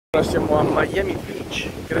Ora siamo a Miami Beach,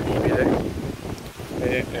 incredibile,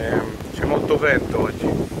 e c'è molto vento oggi.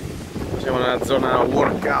 Siamo nella zona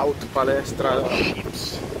workout, palestra,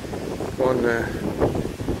 chips, con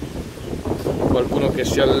qualcuno che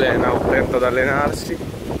si allena o tenta ad allenarsi.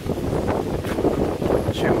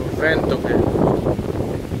 C'è un vento che...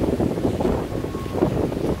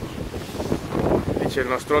 Lì c'è il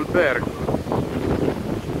nostro albergo,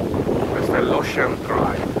 questo è l'Ocean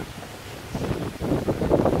Drive.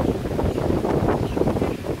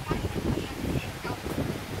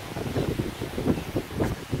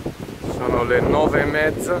 Sono le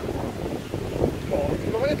 9:30.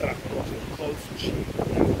 Dove le tratto?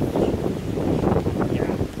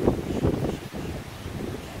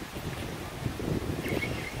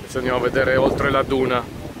 Adesso andiamo a vedere oltre la duna.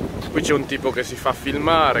 Qui c'è un tipo che si fa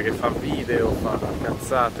filmare, che fa video, fa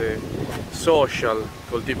cazzate social,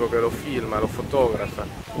 col tipo che lo filma, lo fotografa.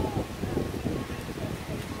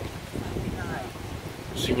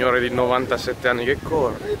 Un signore di 97 anni che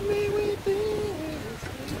corre.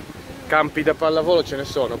 Campi da pallavolo ce ne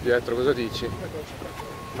sono, Pietro, cosa dici?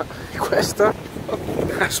 Ma questa?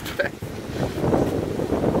 Aspetta.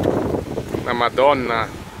 La Madonna,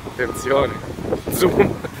 attenzione,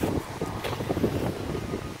 zoom.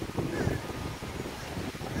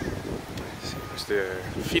 Sì, questo è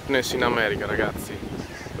fitness in America, ragazzi.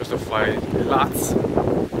 Questo fa i lats,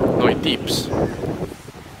 noi tips.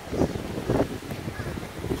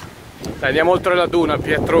 Dai, andiamo oltre la duna,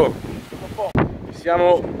 Pietro.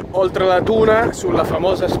 Siamo oltre la duna, sulla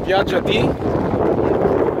famosa spiaggia di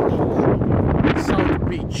South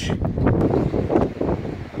Beach.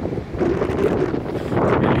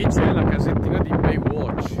 E lì c'è la casettina di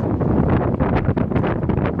Baywatch con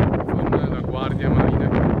la guardia marina.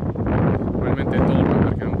 Probabilmente dorme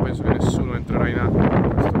perché non penso che nessuno entrerà in acqua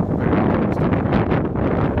in questo periodo.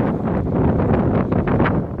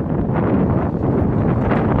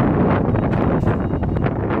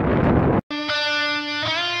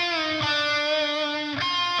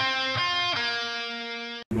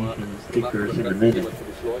 Stickers in a minute.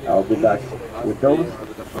 I'll be back with those,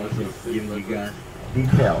 also giving you guys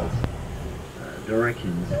details,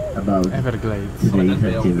 directions about Everglades. today's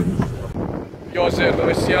activities. Jose,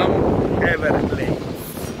 dove siamo? Everglades,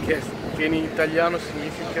 che in italiano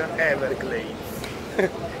significa Everglades.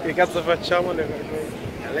 che cazzo facciamo all'Everglades?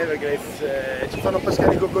 All'Everglades ci fanno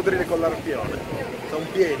pescare i coccodrilli con l'arpione. Sono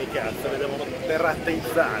pieni, cazzo, li devono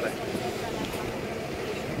terrateizzare.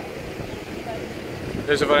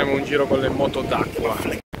 Adesso faremo un giro con le moto d'acqua.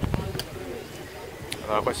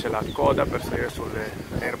 Allora, qua c'è la coda per salire sulle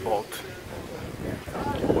airboat.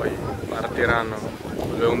 Poi partiranno,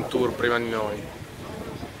 è un tour prima di noi.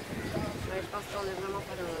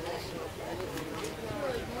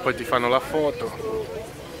 Poi ti fanno la foto.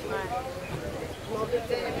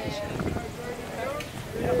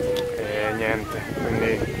 E niente,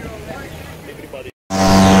 quindi...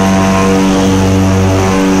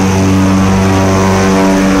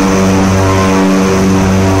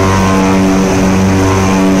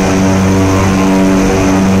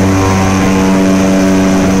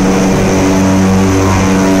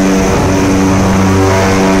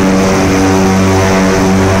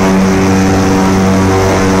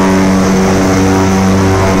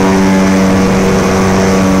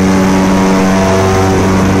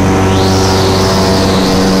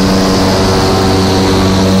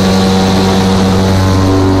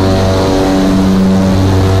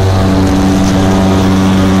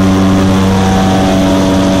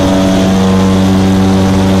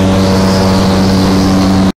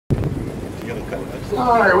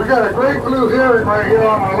 Alright, we got a great blue herring right here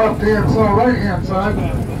on our left-hand side, right-hand side.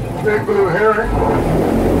 Big blue herring.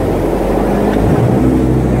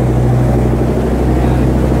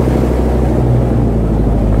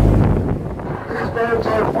 These birds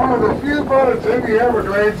are one of the few birds in the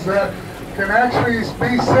Everglades that can actually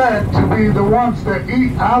be said to be the ones that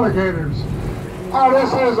eat alligators. Now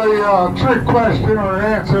this is a trick question or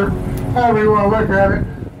answer, however you want to look at it.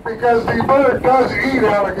 Because the bird does eat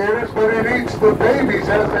alligators, but it eats the babies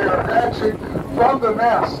as they are hatching from the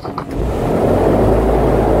nest.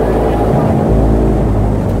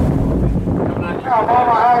 Now,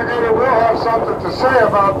 Mama Alligator will have something to say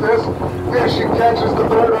about this. If she catches the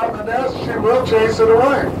bird on the nest, she will chase it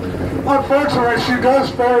away. Unfortunately, she does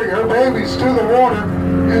ferry her babies to the water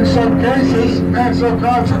in some cases, and so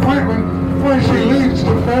consequently, when she leaves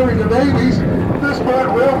to ferry the babies, this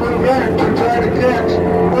bird will move in to try to catch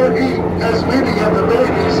or eat as many of the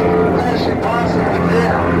babies as she possibly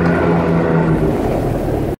can.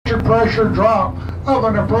 Pressure drop of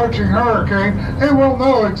an approaching hurricane, it will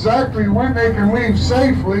know exactly when they can leave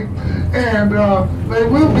safely And they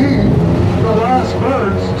will be the last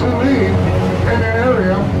birds to leave in an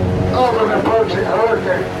area of an approaching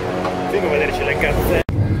hurricane. Figo vederci le gazzelle.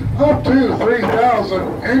 Up to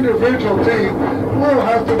 3,000 individual teeth will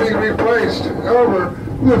have to be replaced over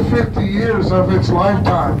the 50 years of its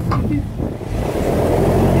lifetime.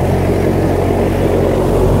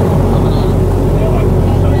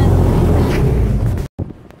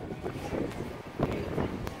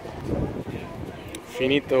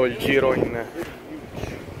 Finito il giro in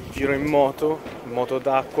moto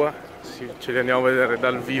d'acqua, ce li andiamo a vedere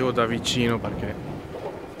dal vivo, da vicino, perché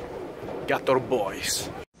Alligator Boys.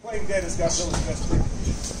 Playing dead has got those best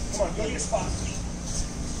friends. Come on, go to your spot.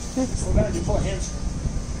 Slow down, you pull a hamstring.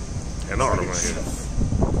 Enorme.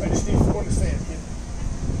 I just need 4 in the sand, kid.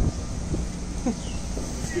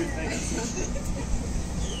 Good, thank you.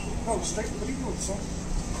 No, straight, what are you doing, son?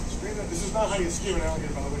 Straight up. This is not how you steer an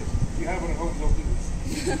alligator, by the way. If you have one at home, don't do this.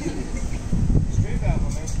 Straight down,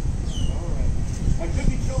 my man. Alright. I could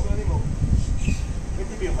be killed at any moment. There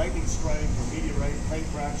could be a lightning strike or meteorite, plane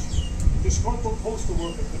crash. Disgruntled postal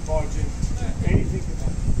worker could barge in. Anything could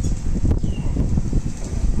happen.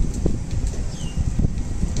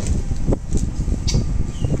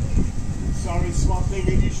 Sorry, swamp thing.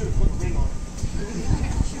 Maybe you should have put a ring on it.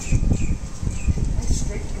 Nice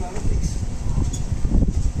straight through out of things.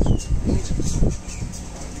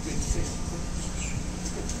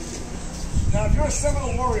 Now, if you're a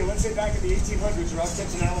Seminole warrior, let's say back in the 1800s, you're out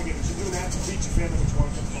catching alligators, you're doing that to feed your family, which you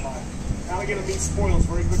want to keep alive. Alligator meat spoils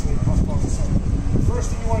very quickly across the sun. The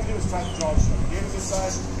first thing you want to do is tie the jaws shut. Gators this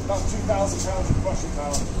size, about 2,000 pounds of crushing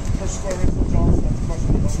power per square inch of jaws enough to crush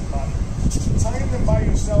the human body. Tying them by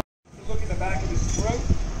yourself, you look at the back of his throat,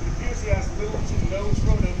 it appears he has little to no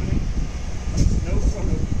throat opening. No throat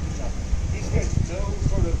opening. Good job. He's got no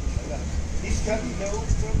throat opening like that. He's got no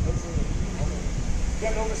throat opening. You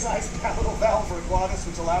have an oversized palatal valve for a glottis,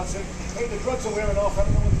 which allows him, hey, the drugs are wearing off, I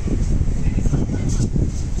don't know what to do.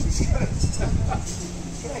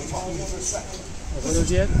 Can I talk to you for a second? What is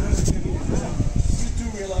it? You do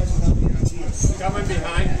realize without the ideas. Coming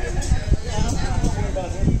behind him.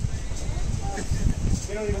 About him.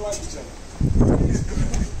 They don't even like each other.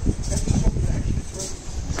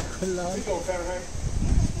 Hello. We go Fahrenheit.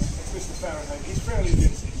 That's Mr. Fahrenheit. He's fairly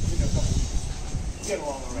busy. We got a couple of weeks. Get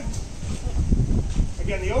along all right.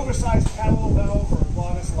 Again, the oversized palatal valve or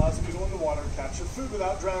glottis allows him to go in the water and capture food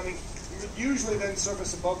without drowning. Usually then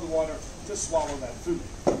surface above the water to swallow that food.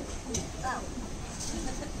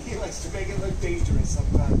 He likes to make it look dangerous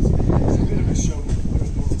sometimes. He's a bit of a showman.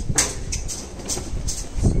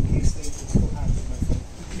 Suitcase thing can still happen, my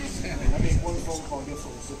friend. I make one phone call, you'll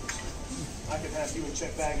fill the zippers. I can have you and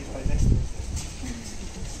check baggage by next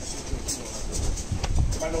Thursday.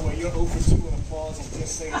 By the way, you're 0 for 2 in applause. I'm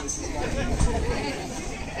just saying this is not good.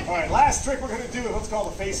 Alright, last trick we're going to do is what's called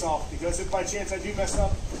a face-off, because if by chance I do mess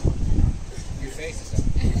up,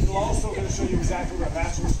 we're also going to show you exactly what a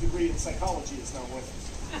bachelor's degree in psychology is now with.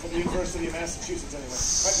 From the University of Massachusetts, anyway.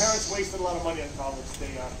 My parents wasted a lot of money on college. They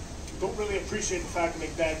don't really appreciate the fact to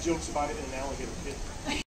make bad jokes about it in an alligator pit.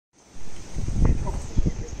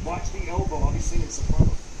 Watch the elbow. I'll be singing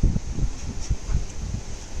soprano.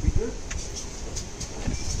 We good?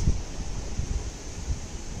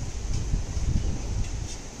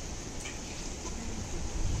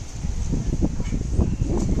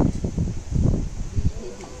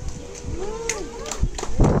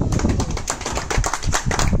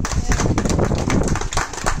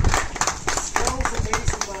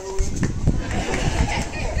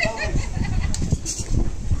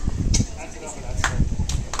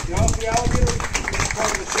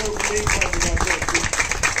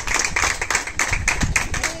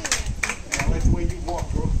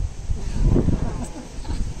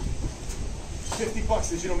 $50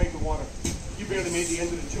 says you don't make the water. You barely made the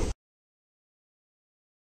end of the joke.